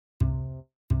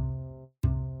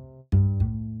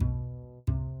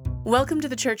Welcome to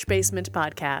the Church Basement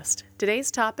Podcast. Today's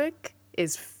topic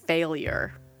is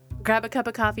failure. Grab a cup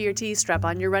of coffee or tea, strap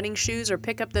on your running shoes, or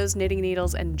pick up those knitting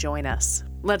needles and join us.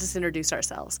 Let us introduce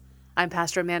ourselves. I'm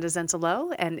Pastor Amanda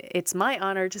Zenzalo, and it's my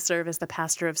honor to serve as the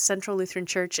pastor of Central Lutheran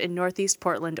Church in Northeast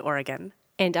Portland, Oregon.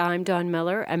 And I'm Dawn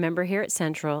Miller, a member here at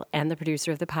Central and the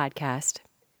producer of the podcast.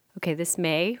 Okay, this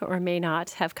may or may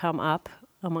not have come up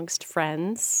amongst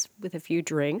friends with a few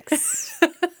drinks,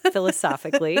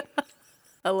 philosophically.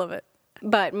 I love it.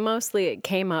 But mostly it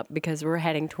came up because we're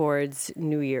heading towards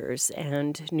New Year's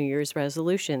and New Year's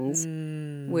resolutions,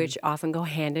 which often go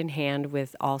hand in hand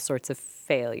with all sorts of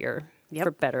failure, for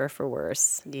better or for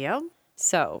worse. Yep.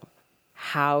 So,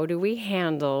 how do we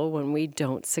handle when we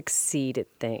don't succeed at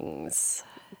things?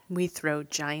 We throw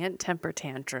giant temper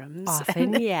tantrums.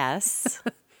 Often, yes.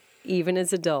 Even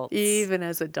as adults. Even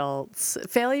as adults.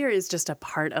 Failure is just a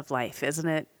part of life, isn't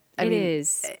it? It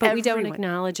is, but we don't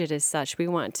acknowledge it as such. We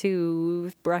want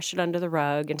to brush it under the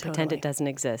rug and pretend it doesn't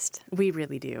exist. We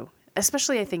really do,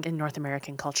 especially, I think, in North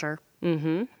American culture.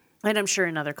 Mm-hmm. And I'm sure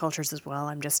in other cultures as well.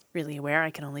 I'm just really aware. I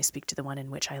can only speak to the one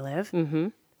in which I live. Mm-hmm.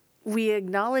 We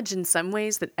acknowledge in some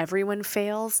ways that everyone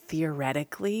fails.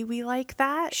 Theoretically, we like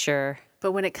that. Sure.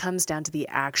 But when it comes down to the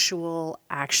actual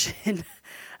action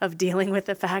of dealing with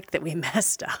the fact that we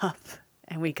messed up,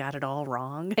 and we got it all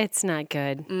wrong. It's not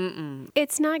good.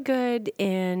 It's not good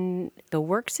in the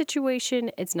work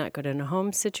situation. It's not good in a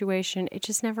home situation. It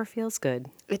just never feels good.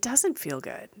 It doesn't feel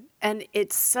good. And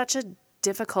it's such a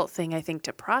difficult thing, I think,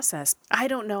 to process. I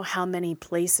don't know how many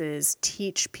places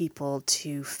teach people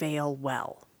to fail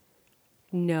well.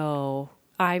 No,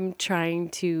 I'm trying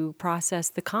to process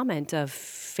the comment of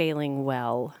failing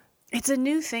well. It's a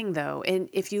new thing, though. And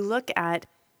if you look at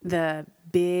the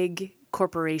big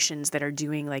corporations that are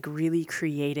doing like really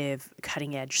creative,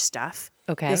 cutting edge stuff,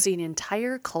 you'll see an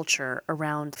entire culture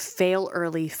around fail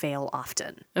early, fail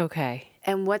often. Okay.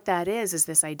 And what that is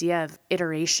this idea of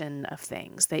iteration of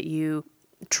things, that you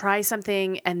try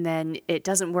something and then it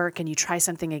doesn't work and you try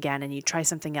something again and you try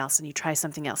something else and you try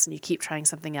something else and you keep trying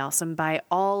something else. And by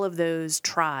all of those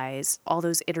tries, all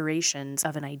those iterations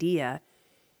of an idea,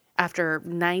 after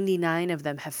 99 of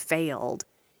them have failed,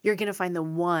 you're going to find the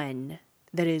one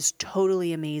that is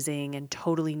totally amazing and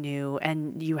totally new,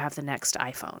 and you have the next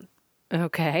iPhone.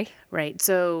 Okay. Right.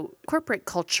 So corporate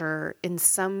culture, in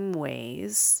some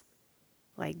ways,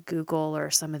 like Google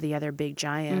or some of the other big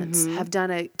giants, have done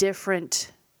a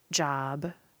different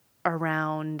job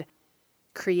around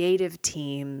creative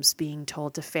teams being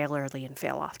told to fail early and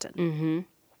fail often. Mm-hmm.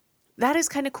 That is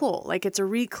kind of cool. Like, it's a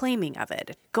reclaiming of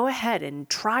it. Go ahead and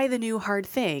try the new hard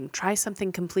thing. Try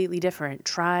something completely different.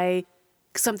 Try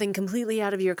something completely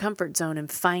out of your comfort zone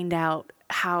and find out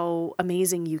how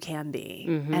amazing you can be.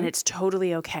 Mm-hmm. And it's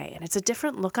totally okay. And it's a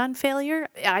different look on failure.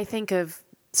 I think of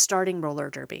starting roller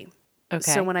derby. Okay.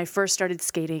 So when I first started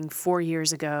skating 4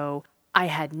 years ago, I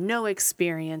had no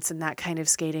experience in that kind of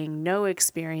skating, no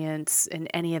experience in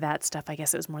any of that stuff. I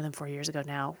guess it was more than 4 years ago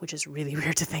now, which is really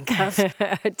weird to think of.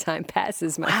 Time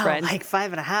passes, my friend. Like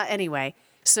 5.5. Anyway,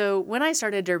 so when I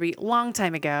started derby a long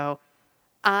time ago,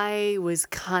 I was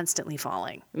constantly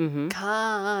falling, to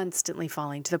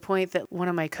the point that one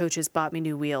of my coaches bought me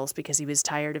new wheels because he was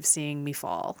tired of seeing me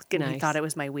fall. And he thought it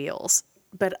was my wheels.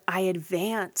 But I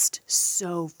advanced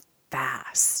so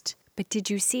fast. But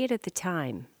did you see it at the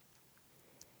time?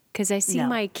 Because I see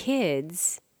my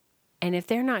kids, and if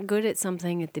they're not good at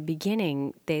something at the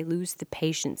beginning, they lose the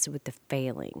patience with the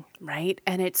failing. Right?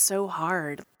 And it's so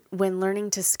hard. When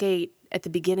learning to skate, at the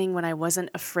beginning, when I wasn't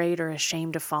afraid or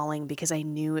ashamed of falling because I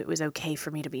knew it was okay for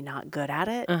me to be not good at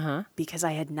it, because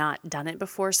I had not done it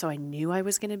before, so I knew I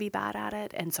was going to be bad at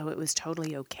it, and so it was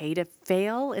totally okay to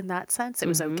fail in that sense. It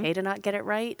was okay to not get it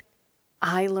right.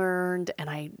 I learned, and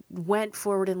I went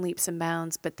forward in leaps and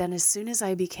bounds, but then as soon as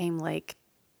I became like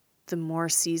the more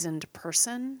seasoned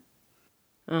person,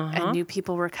 and new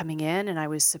people were coming in, and I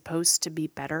was supposed to be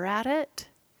better at it,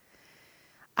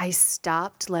 I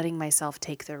stopped letting myself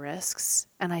take the risks,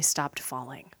 and I stopped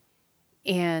falling.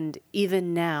 And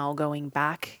even now, going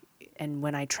back, and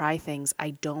when I try things,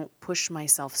 I don't push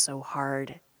myself so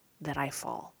hard that I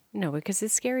fall. No, because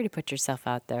it's scary to put yourself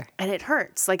out there. And it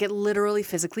hurts. Like, it literally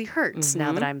physically hurts.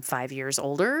 Now that I'm 5 years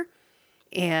older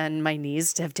and my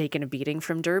knees have taken a beating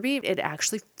from derby, it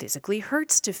actually physically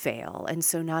hurts to fail. And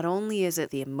so not only is it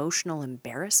the emotional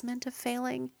embarrassment of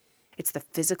failing, it's the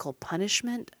physical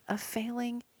punishment of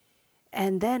failing.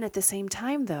 And then at the same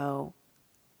time, though,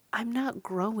 I'm not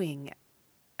growing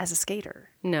as a skater.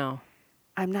 No.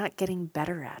 I'm not getting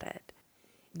better at it.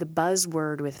 The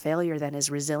buzzword with failure then is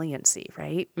resiliency,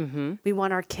 right? Mm-hmm. We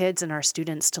want our kids and our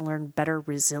students to learn better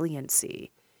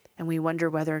resiliency. And we wonder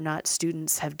whether or not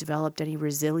students have developed any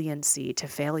resiliency to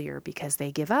failure because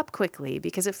they give up quickly,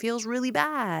 because it feels really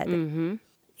bad. Mm-hmm.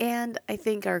 And I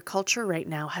think our culture right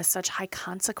now has such high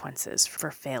consequences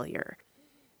for failure.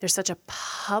 There's such a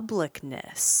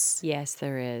publicness. Yes,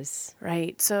 there is.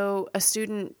 Right? So a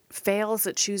student fails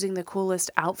at choosing the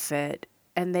coolest outfit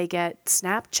and they get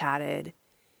Snapchatted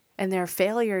and their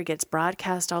failure gets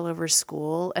broadcast all over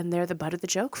school and they're the butt of the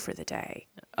joke for the day.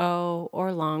 Oh,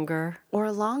 or longer. Or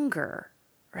longer,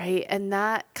 right? And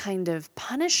that kind of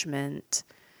punishment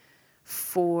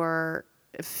for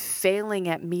failing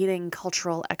at meeting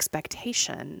cultural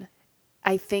expectation,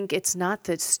 I think it's not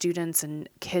that students and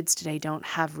kids today don't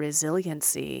have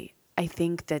resiliency. I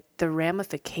think that the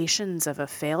ramifications of a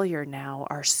failure now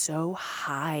are so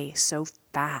high, so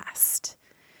fast,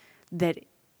 that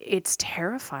it's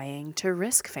terrifying to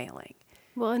risk failing.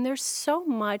 Well, and there's so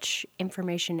much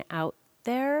information out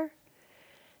there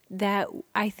that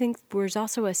I think there's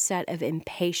also a set of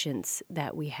impatience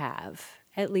that we have.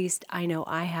 At least I know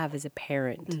I have as a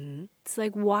parent. Mm-hmm. It's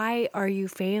like, why are you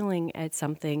failing at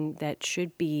something that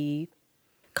should be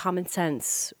common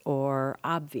sense or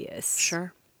obvious?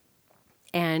 Sure.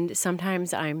 And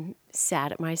sometimes I'm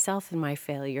sad at myself and my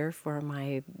failure for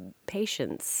my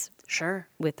patience. Sure.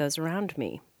 With those around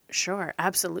me. Sure,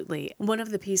 absolutely. One of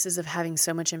the pieces of having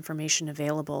so much information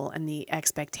available and the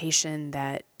expectation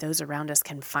that those around us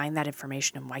can find that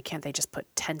information, and why can't they just put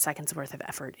 10 seconds worth of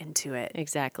effort into it?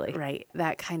 Exactly. Right.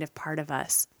 That kind of part of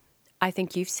us. I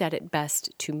think you've said it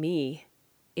best to me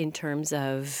in terms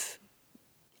of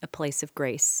a place of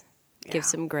grace. Yeah. Give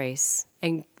some grace.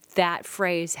 And that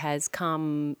phrase has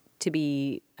come to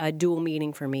be a dual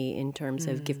meaning for me in terms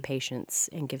of give patience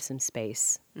and give some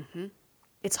space. Mm-hmm.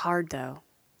 It's hard, though.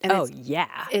 And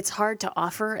it's hard to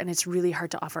offer, and it's really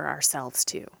hard to offer ourselves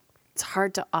too. It's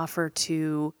hard to offer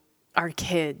to our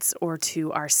kids or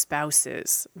to our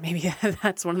spouses. Maybe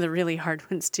that's one of the really hard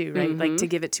ones too, right? Mm-hmm. Like to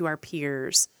give it to our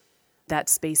peers, that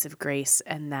space of grace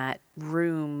and that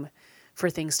room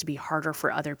for things to be harder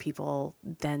for other people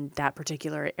than that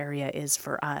particular area is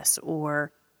for us,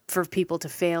 or for people to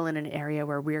fail in an area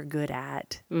where we're good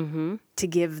at, mm-hmm. to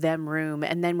give them room.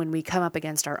 And then when we come up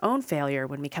against our own failure,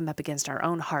 when we come up against our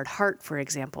own hard heart, for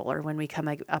example, or when we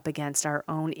come up against our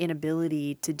own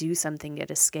inability to do something at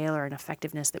a scale or an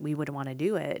effectiveness that we would want to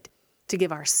do it, to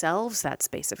give ourselves that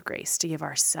space of grace, to give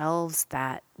ourselves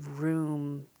that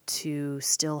room to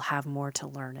still have more to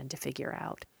learn and to figure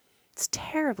out. It's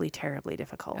terribly, terribly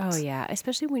difficult. Oh, yeah.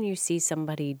 Especially when you see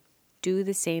somebody do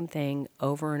the same thing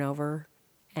over and over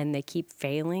and they keep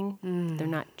failing, they're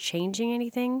not changing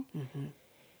anything. Mm-hmm.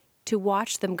 To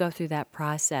watch them go through that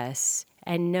process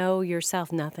and know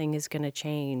yourself nothing is going to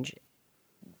change.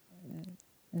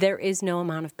 There is no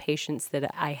amount of patience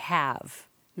that I have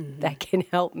that can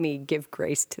help me give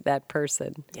grace to that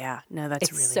person. Yeah, no, that's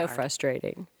really hard. It's so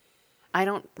frustrating. I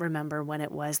don't remember when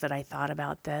it was that I thought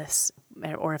about this,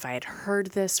 or if I had heard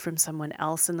this from someone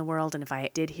else in the world, and if I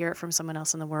did hear it from someone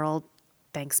else in the world,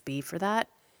 thanks be for that.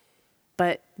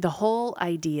 But the whole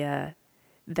idea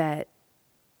that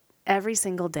every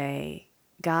single day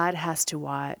God has to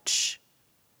watch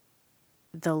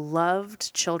the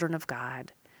loved children of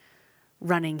God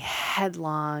running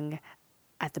headlong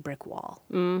at the brick wall.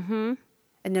 Mm-hmm.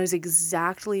 And knows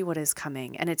exactly what is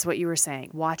coming. And it's what you were saying,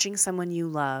 watching someone you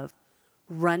love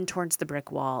run towards the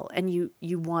brick wall, and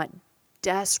you want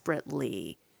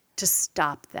desperately to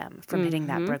stop them from hitting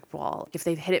that brick wall. If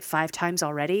they've hit it 5 times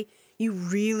already, you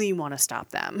really want to stop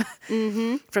them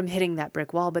from hitting that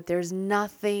brick wall, but there's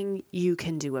nothing you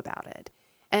can do about it.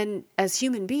 And as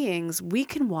human beings, we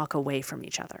can walk away from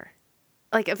each other.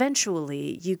 Like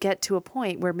eventually you get to a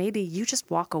point where maybe you just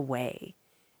walk away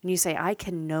and you say, I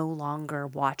can no longer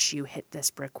watch you hit this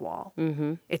brick wall.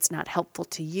 Mm-hmm. It's not helpful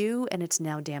to you and it's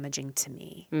now damaging to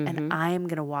me. Mm-hmm. And I'm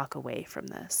going to walk away from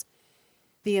this.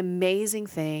 The amazing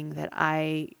thing that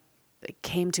I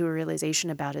came to a realization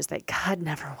about is that God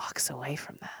never walks away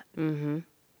from that. Mm-hmm.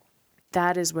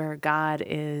 That is where God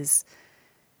is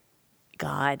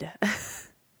God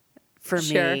for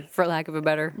me. For lack of a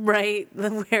better. Right.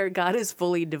 Where God is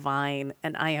fully divine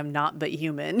and I am not but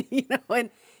human,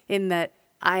 and in that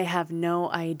I have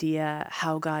no idea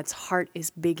how God's heart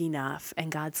is big enough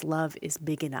and God's love is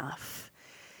big enough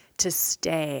to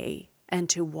stay and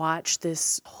to watch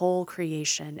this whole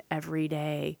creation every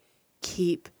day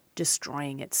keep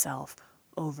destroying itself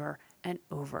over and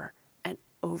over and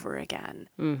over again.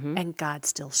 Mm-hmm. And God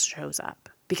still shows up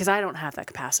because I don't have that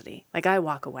capacity. Like I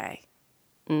walk away.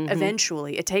 Mm-hmm.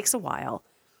 Eventually, it takes a while,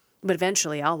 but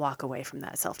eventually I'll walk away from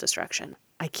that self-destruction.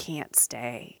 I can't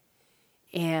stay.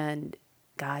 And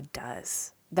God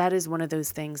does. that is one of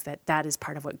those things that is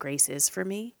part of what grace is for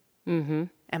me. Mm-hmm.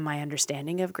 And my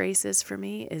understanding of grace is for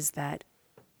me is that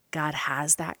God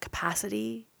has that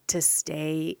capacity to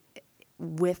stay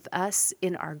with us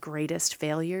in our greatest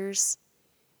failures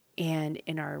and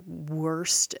in our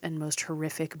worst and most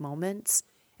horrific moments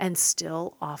and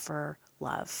still offer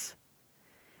love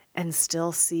and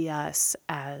still see us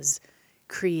as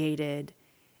created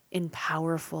in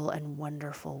powerful and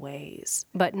wonderful ways.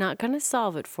 But not going to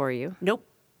solve it for you. Nope.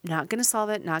 Not going to solve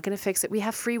it, not going to fix it. We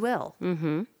have free will.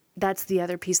 Mm-hmm. That's the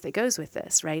other piece that goes with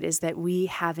this, right? Is that we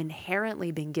have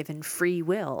inherently been given free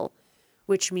will,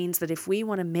 which means that if we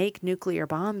want to make nuclear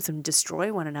bombs and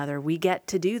destroy one another, we get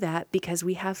to do that because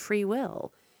we have free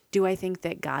will. Do I think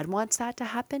that God wants that to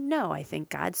happen? No, I think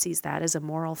God sees that as a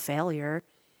moral failure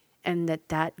and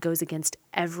that goes against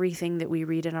everything that we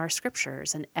read in our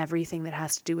scriptures and everything that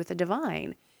has to do with the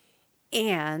divine.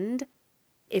 And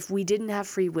if we didn't have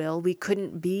free will, we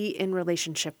couldn't be in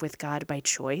relationship with God by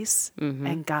choice. Mm-hmm.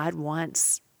 And God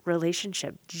wants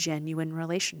relationship, genuine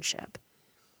relationship.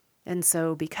 And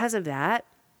so because of that,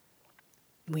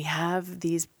 we have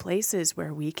these places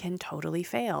where we can totally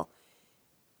fail.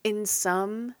 In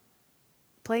some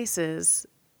places,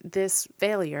 this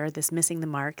failure, this missing the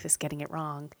mark, this getting it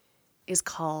wrong, is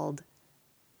called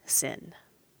sin.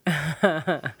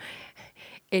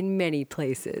 In many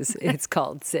places, it's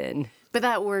called sin. But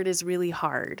that word is really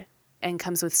hard and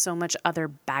comes with so much other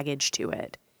baggage to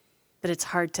it that it's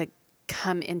hard to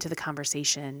come into the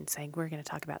conversation saying, we're going to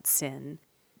talk about sin.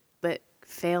 But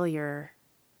failure,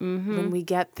 when we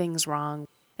get things wrong,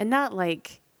 and not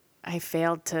like I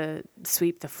failed to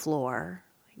sweep the floor,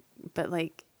 but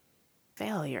like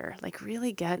failure, like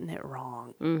really getting it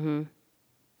wrong. Mm-hmm.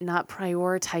 Not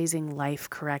prioritizing life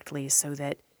correctly so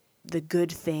that the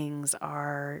good things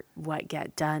are what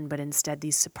get done, but instead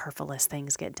these superfluous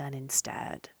things get done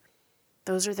instead.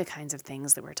 Those are the kinds of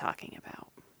things that we're talking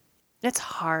about. It's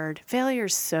hard. Failure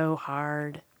is so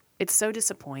hard. It's so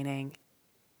disappointing.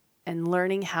 And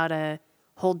learning how to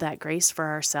hold that grace for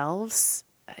ourselves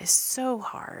is so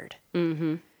hard.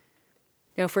 Mm-hmm.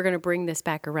 Now, if we're going to bring this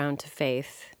back around to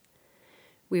faith,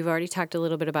 we've already talked a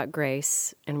little bit about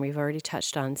grace, and we've already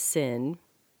touched on sin.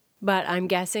 But I'm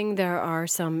guessing there are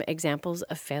some examples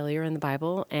of failure in the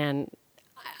Bible. And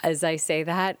as I say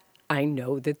that, I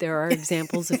know that there are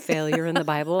examples of failure in the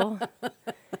Bible.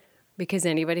 Because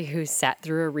anybody who sat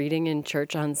through a reading in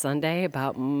church on Sunday,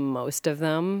 about most of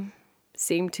them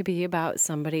seem to be about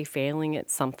somebody failing at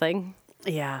something.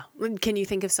 Yeah. Can you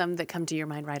think of some that come to your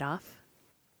mind right off?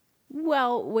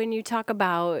 Well, when you talk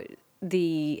about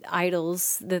the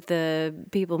idols that the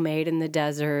people made in the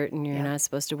desert and you're not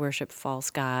supposed to worship false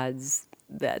gods,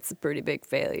 that's a pretty big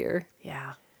failure.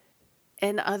 Yeah.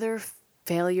 And other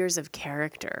failures of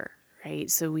character,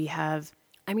 right? So we have...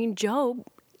 I mean, Job,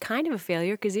 kind of a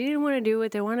failure because he didn't want to do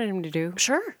what they wanted him to do.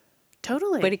 Sure.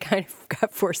 Totally. But he kind of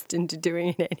got forced into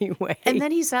doing it anyway. And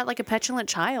then he sat like a petulant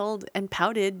child and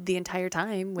pouted the entire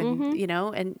time when,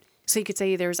 and so you could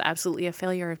say there's absolutely a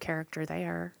failure of character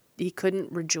there. He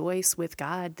couldn't rejoice with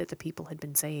God that the people had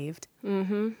been saved.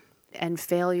 Mm-hmm. And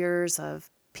failures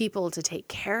of people to take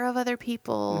care of other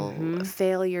people,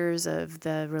 failures of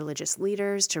the religious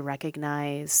leaders to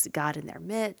recognize God in their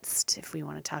midst. If we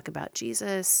want to talk about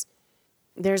Jesus,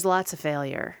 there's lots of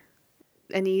failure.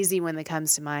 An easy one that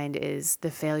comes to mind is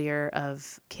the failure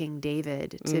of King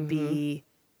David to be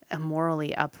a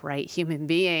morally upright human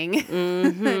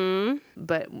being,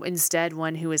 but instead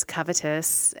one who was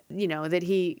covetous, that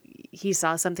he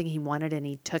saw something he wanted and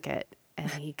he took it and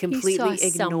he completely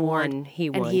ignored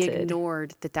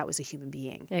that was a human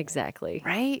being. Exactly.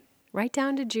 Right? Right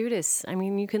down to Judas. I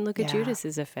mean, you can look at Judas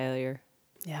as a failure.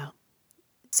 Yeah.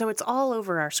 So it's all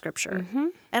over our scripture.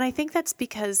 And I think that's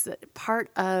because part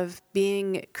of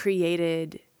being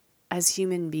created as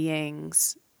human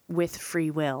beings with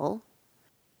free will,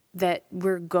 that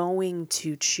we're going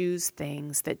to choose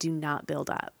things that do not build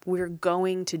up. We're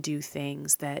going to do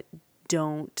things that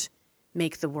don't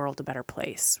make the world a better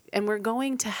place. And we're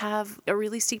going to have a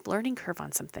really steep learning curve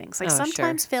on some things. Like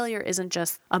sometimes failure isn't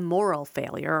just a moral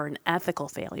failure or an ethical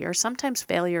failure. Sometimes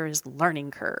failure is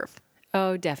learning curve.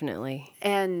 Oh, definitely.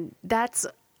 And that's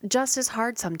just as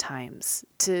hard sometimes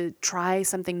to try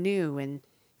something new and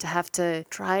to have to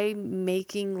try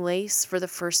making lace for the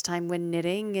first time when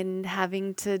knitting and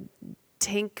having to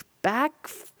take back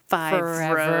 5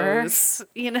 rows,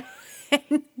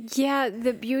 Yeah,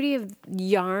 the beauty of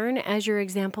yarn as your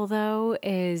example, though,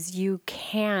 is you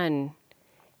can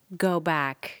go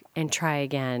back and try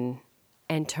again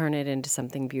and turn it into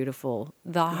something beautiful.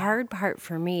 The hard part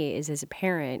for me is as a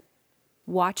parent,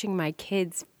 watching my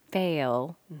kids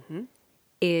fail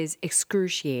is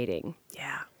excruciating.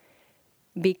 Yeah.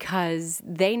 Because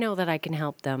they know that I can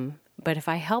help them. But if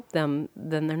I help them,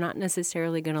 then they're not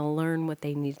necessarily going to learn what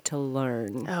they need to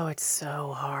learn. Oh, it's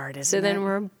so hard, isn't it? So then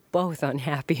we're both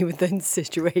unhappy with the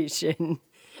situation.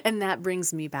 And that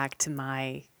brings me back to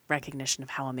my recognition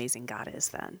of how amazing God is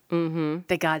then. Mm-hmm.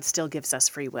 That God still gives us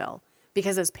free will.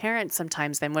 Because as parents,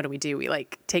 sometimes then what do? We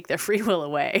like take their free will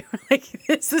away. Like,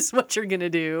 this is what you're going to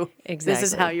do. Exactly.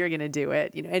 This is how you're going to do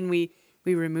it. You know, and we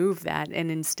remove that. And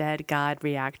instead, God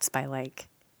reacts by like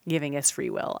giving us free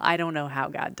will. I don't know how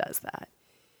God does that.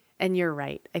 And you're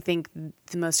right. I think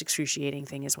the most excruciating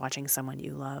thing is watching someone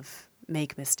you love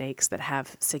make mistakes that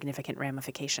have significant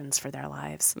ramifications for their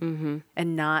lives,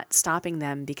 and not stopping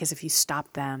them, because if you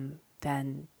stop them,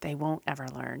 then they won't ever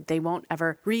learn. They won't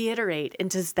ever reiterate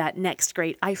into that next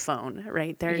great iPhone,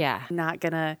 right? They're not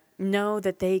going to know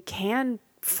that they can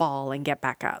fall and get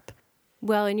back up.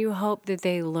 Well, and you hope that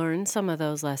they learn some of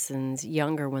those lessons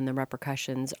younger when the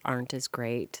repercussions aren't as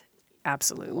great.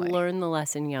 Absolutely. Learn the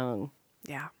lesson young.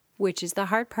 Yeah. Which is the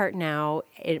hard part now.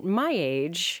 At my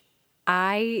age,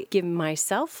 I give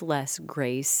myself less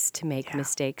grace to make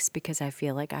mistakes because I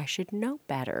feel like I should know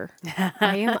better.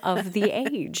 I am of the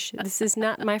age. This is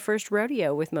not my first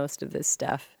rodeo with most of this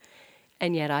stuff.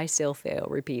 And yet I still fail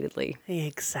repeatedly.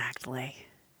 Exactly.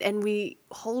 And we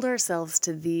hold ourselves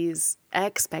to these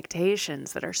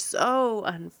expectations that are so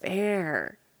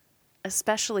unfair,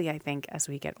 especially, I think, as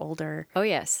we get older. Oh,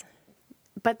 yes.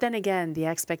 But then again, the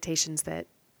expectations that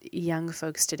young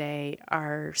folks today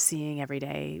are seeing every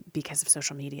day because of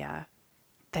social media,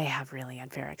 they have really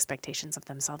unfair expectations of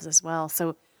themselves as well.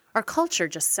 So our culture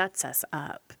just sets us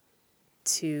up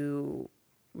to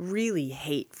really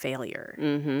hate failure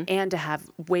and to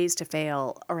have ways to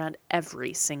fail around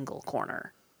every single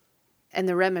corner. And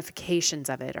the ramifications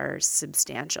of it are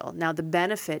substantial. Now, the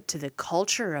benefit to the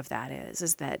culture of that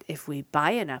is that if we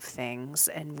buy enough things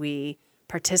and we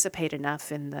participate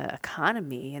enough in the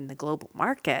economy and the global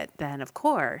market, then of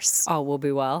course all will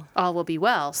be well. All will be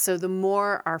well. So the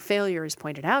more our failure is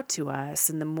pointed out to us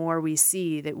and the more we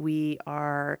see that we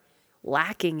are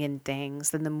lacking in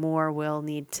things, then the more we'll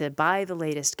need to buy the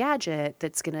latest gadget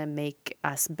that's going to make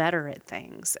us better at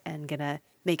things and going to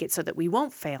make it so that we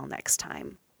won't fail next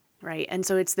time, right? And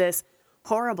so it's this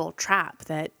horrible trap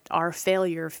that our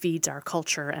failure feeds our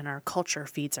culture and our culture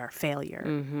feeds our failure.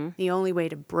 Mm-hmm. The only way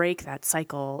to break that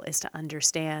cycle is to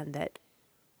understand that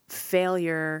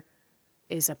failure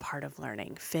is a part of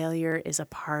learning. Failure is a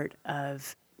part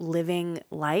of living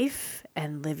life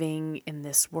and living in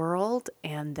this world,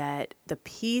 and that the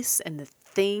piece and the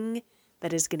thing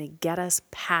that is going to get us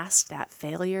past that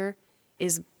failure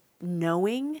is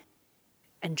knowing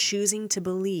and choosing to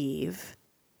believe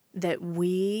that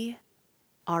we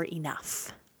are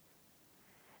enough,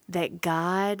 that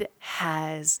God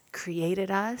has created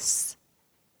us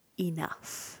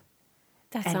enough.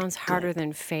 That sounds harder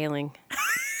than failing.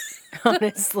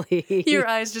 Honestly. Your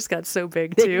eyes just got so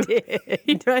big, too.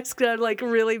 Your eyes got like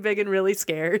really big and really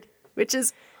scared, which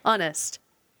is honest,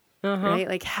 right?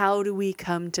 Like, how do we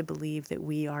come to believe that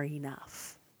we are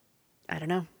enough? I don't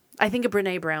know. I think of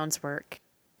Brené Brown's work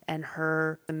and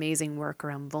her amazing work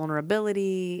around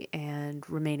vulnerability and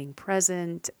remaining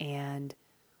present and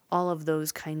all of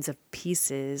those kinds of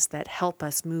pieces that help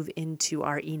us move into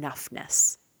our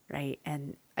enoughness, right?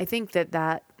 And I think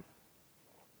that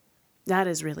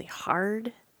is really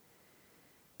hard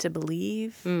to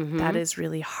believe. Mm-hmm. That is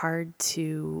really hard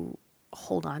to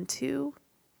hold on to.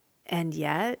 And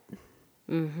yet,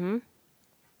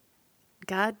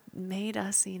 God made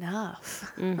us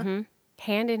enough. Mm-hmm.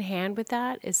 Hand in hand with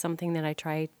that is something that I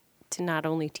try to not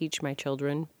only teach my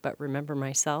children, but remember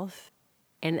myself.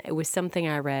 And it was something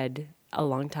I read a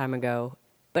long time ago,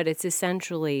 but it's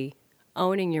essentially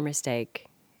owning your mistake,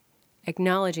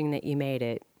 acknowledging that you made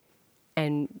it,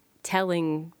 and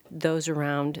telling those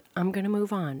around, I'm going to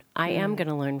move on. I am going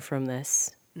to learn from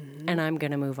this, and I'm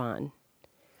going to move on.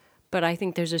 But I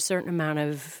think there's a certain amount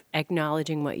of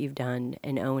acknowledging what you've done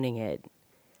and owning it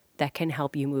that can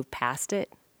help you move past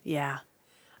it. Yeah,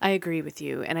 I agree with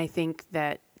you. And I think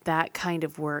that kind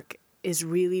of work is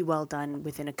really well done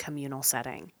within a communal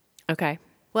setting. Okay.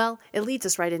 Well, it leads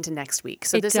us right into next week.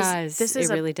 So it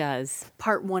really does.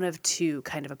 Part 1 of 2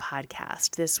 kind of a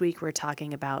podcast. This week we're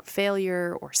talking about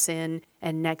failure or sin,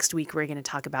 and next week we're going to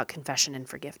talk about confession and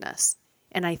forgiveness.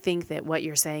 And I think that what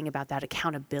you're saying about that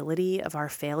accountability of our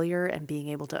failure and being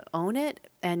able to own it,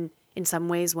 and in some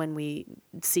ways when we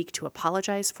seek to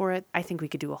apologize for it, I think we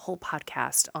could do a whole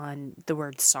podcast on the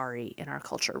word sorry in our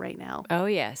culture right now. Oh,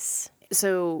 yes.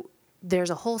 So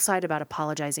there's a whole side about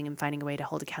apologizing and finding a way to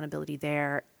hold accountability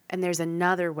there. And there's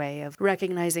another way of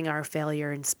recognizing our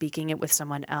failure and speaking it with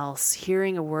someone else,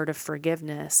 hearing a word of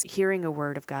forgiveness, hearing a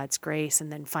word of God's grace,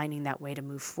 and then finding that way to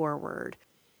move forward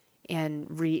and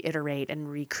reiterate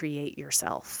and recreate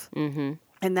yourself. Mm-hmm.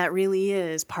 And that really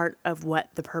is part of what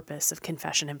the purpose of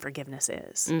confession and forgiveness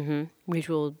is. Mm-hmm. Which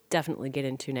we'll definitely get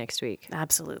into next week.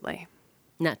 Absolutely.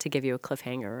 Not to give you a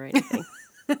cliffhanger or anything.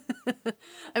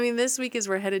 I mean, this week as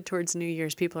we're headed towards New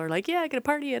Year's, people are like, yeah, I got to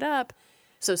party it up.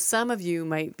 So some of you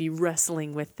might be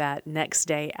wrestling with that next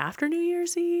day after New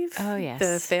Year's Eve. Oh, yes.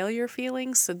 The failure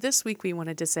feelings. So this week we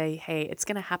wanted to say, hey, it's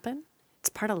going to happen. It's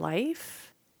part of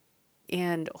life.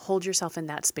 And hold yourself in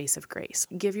that space of grace.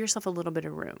 Give yourself a little bit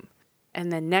of room.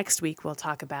 And then next week, we'll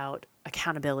talk about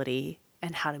accountability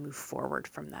and how to move forward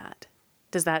from that.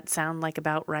 Does that sound like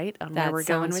about right on where we're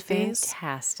going with these?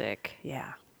 Fantastic.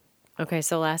 Yeah. Okay,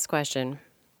 so last question.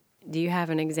 Do you have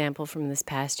an example from this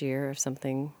past year of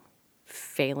something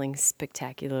failing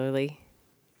spectacularly,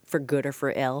 for good or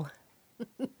for ill?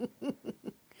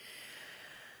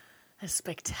 A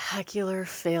spectacular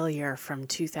failure from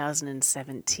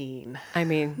 2017. I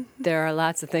mean, there are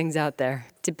lots of things out there,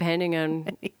 depending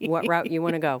on what route you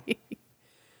want to go.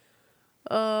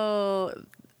 Oh,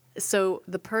 so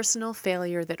the personal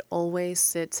failure that always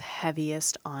sits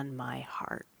heaviest on my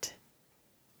heart,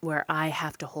 where I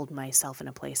have to hold myself in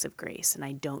a place of grace and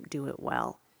I don't do it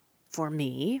well. For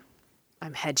me,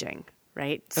 I'm hedging,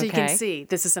 right? So you can see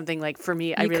this is something like for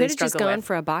me, I really struggle with. You could have just gone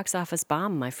for a box office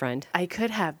bomb, my friend. I could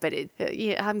have, but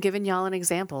I'm giving y'all an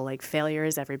example. Like failure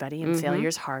is everybody and failure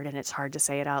is hard and it's hard to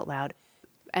say it out loud.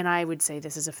 And I would say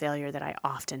this is a failure that I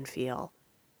often feel.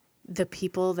 The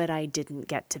people that I didn't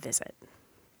get to visit.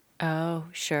 Oh,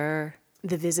 sure.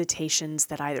 The visitations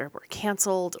that either were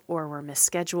canceled or were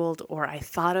misscheduled, or I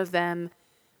thought of them,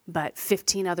 but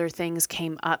 15 other things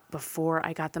came up before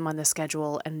I got them on the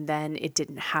schedule, and then it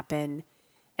didn't happen,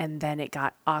 and then it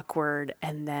got awkward,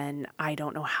 and then I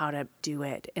don't know how to do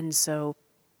it. And so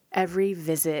every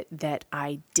visit that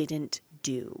I didn't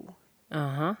do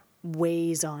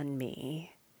weighs on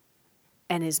me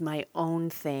and is my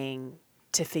own thing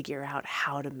to figure out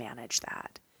how to manage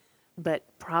that. But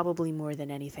probably more than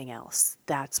anything else,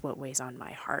 that's what weighs on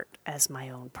my heart as my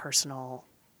own personal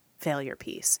failure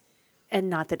piece. And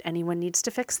not that anyone needs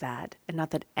to fix that, and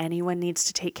not that anyone needs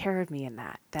to take care of me in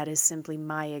that. That is simply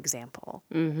my example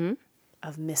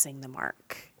of missing the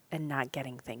mark and not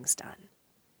getting things done.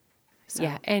 So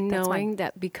yeah, and knowing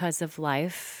that because of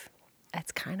life,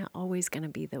 that's kind of always going to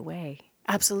be the way.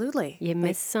 Absolutely. You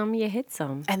miss some, you hit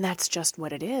some. And that's just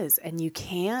what it is. And you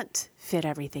can't fit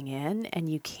everything in, and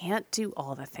you can't do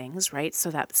all the things, right? So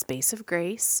that space of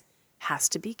grace has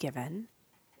to be given.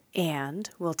 And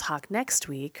we'll talk next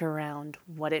week around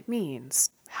what it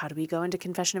means. How do we go into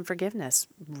confession and forgiveness?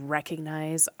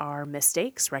 Recognize our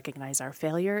mistakes, recognize our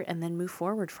failure, and then move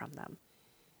forward from them.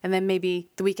 And then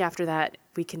maybe the week after that,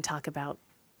 we can talk about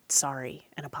sorry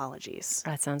and apologies.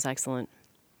 That sounds excellent.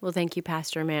 Well, thank you,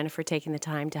 Pastor Amanda, for taking the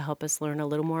time to help us learn a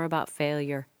little more about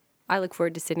failure. I look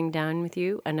forward to sitting down with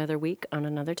you another week on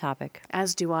another topic.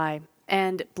 As do I.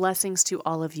 And blessings to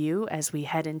all of you as we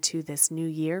head into this new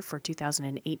year for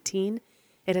 2018.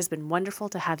 It has been wonderful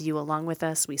to have you along with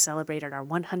us. We celebrated our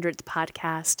 100th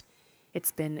podcast.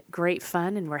 It's been great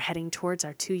fun, and we're heading towards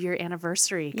our 2-year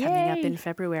anniversary coming up in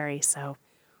February. So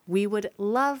we would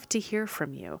love to hear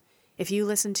from you. If you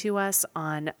listen to us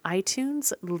on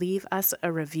iTunes, leave us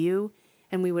a review,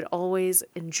 and we would always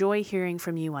enjoy hearing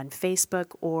from you on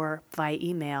Facebook or via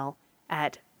email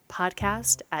at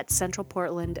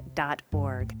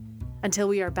podcast@centralportland.org. Until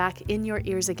we are back in your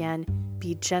ears again,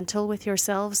 be gentle with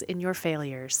yourselves in your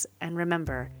failures, and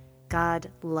remember, God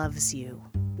loves you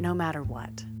no matter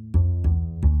what.